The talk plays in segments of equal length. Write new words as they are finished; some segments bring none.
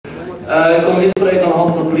Ik kom inspreken aan de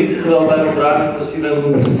hand van politiegeweld bij ontruiming van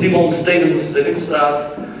Simon Stevinstraat.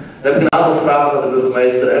 Dan heb ik een aantal vragen aan de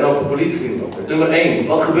burgemeester en ook de politie. Nummer 1.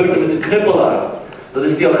 Wat gebeurt er met de knuppelaar? Dat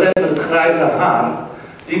is die agent met het grijze haar.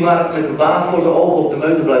 Die maar met een waas voor zijn ogen op de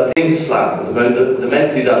meute blijft inslaan. De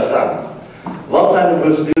mensen die daar staan. Wat zijn de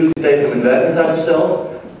procedures die tegen hem in werking zijn gesteld?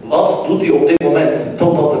 Wat doet hij op dit moment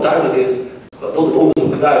totdat het duidelijk is, tot het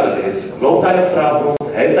onderzoek duidelijk is? Loopt hij op straat rond?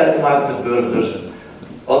 Heeft hij te maken met burgers?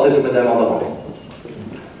 Wat is er met hem aan de hand?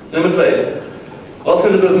 Nummer 2. Wat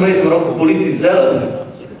vindt de burgemeester, maar ook de politie zelf,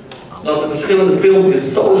 dat de verschillende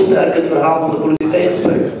filmpjes zo sterk het verhaal van de politie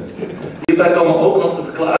tegenspreken? Hierbij komen ook nog de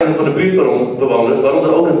verklaringen van de buurtbewoners,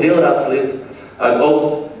 waaronder ook een deelraadslid uit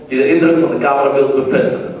Oost, die de indruk van de camerabeeld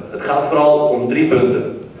bevestigen. Het gaat vooral om 3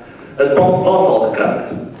 punten. Het pand was al gekraakt.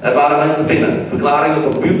 Er waren mensen binnen. Verklaringen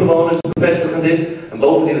van buurtbewoners bevestigen dit en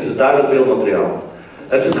bovendien is het duidelijk beeldmateriaal.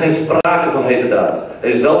 Er is dus geen sprake van heterdaad. Er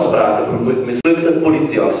is wel sprake van een mislukte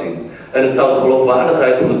politieactie. En het zou de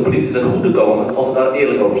geloofwaardigheid van de politie ten goede komen als we daar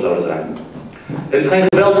eerlijk over zouden zijn. Er is geen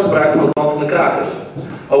geweld gebruikt van de kant van de Krakers.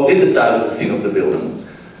 Ook dit is duidelijk te zien op de beelden.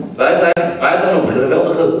 Wij zijn op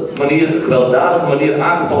een gewelddadige manier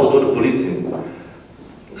aangevallen door de politie.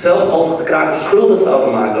 Zelfs als de Krakers schuldig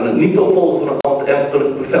zouden maken aan het niet opvolgen van het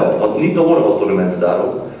ambtelijk bevel, wat niet te horen was door de mensen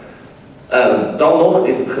daarop, dan nog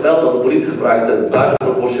is het geweld dat de politie gebruikte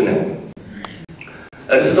buitenproportioneel.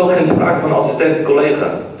 Er is dus ook geen sprake van een assistentie-collega.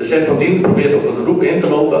 De chef van dienst probeert op een groep in te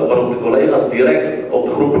lopen, waarop de collega's direct op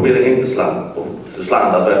de groep proberen in te slaan. Of ze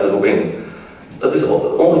slaan daadwerkelijk op in. Dat is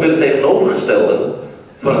ongeveer het tegenovergestelde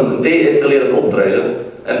van een de-escalerend optreden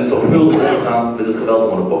en het zorgvuldig omgaan met het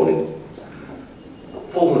geweldsmonopolie.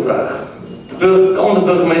 Volgende vraag. Kan de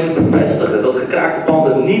burgemeester bevestigen dat gekraakte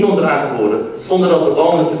panden niet ontruimd worden zonder dat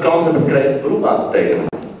bewoners de kans hebben gekregen beroep aan te tekenen?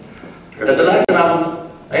 Er lijkt vanavond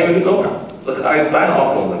 1 minuut nog. Dan ga ik bijna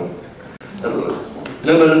afronden. En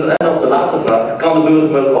nog de laatste vraag. Kan de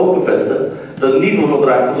burgemeester ook bevestigen dat het niet wordt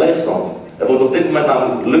ontruimd van leegstand? Er wordt op dit moment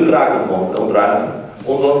namelijk lukraak ontruimd,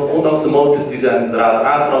 ondanks de moties die zijn de raad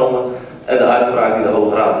aangenomen en de uitspraak die de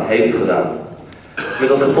Hoge Raad heeft gedaan.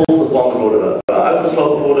 Met als gevolg dat panden worden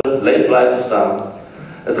uitgesloten worden, leeg blijven staan.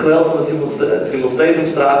 Het geweld van de Simon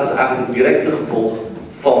Stevinstraat is eigenlijk het directe gevolg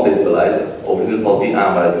van dit beleid, of in ieder geval die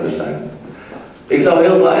aanwijzingen zijn. Ik zou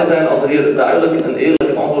heel blij zijn als er hier duidelijk en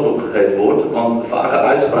eerlijk antwoord op gegeven wordt, want vage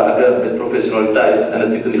uitspraken met professionaliteit, en het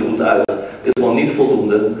ziet er niet goed uit, is gewoon niet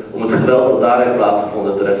voldoende om het geweld dat daar heeft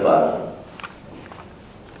plaatsgevonden te rechtvaardigen.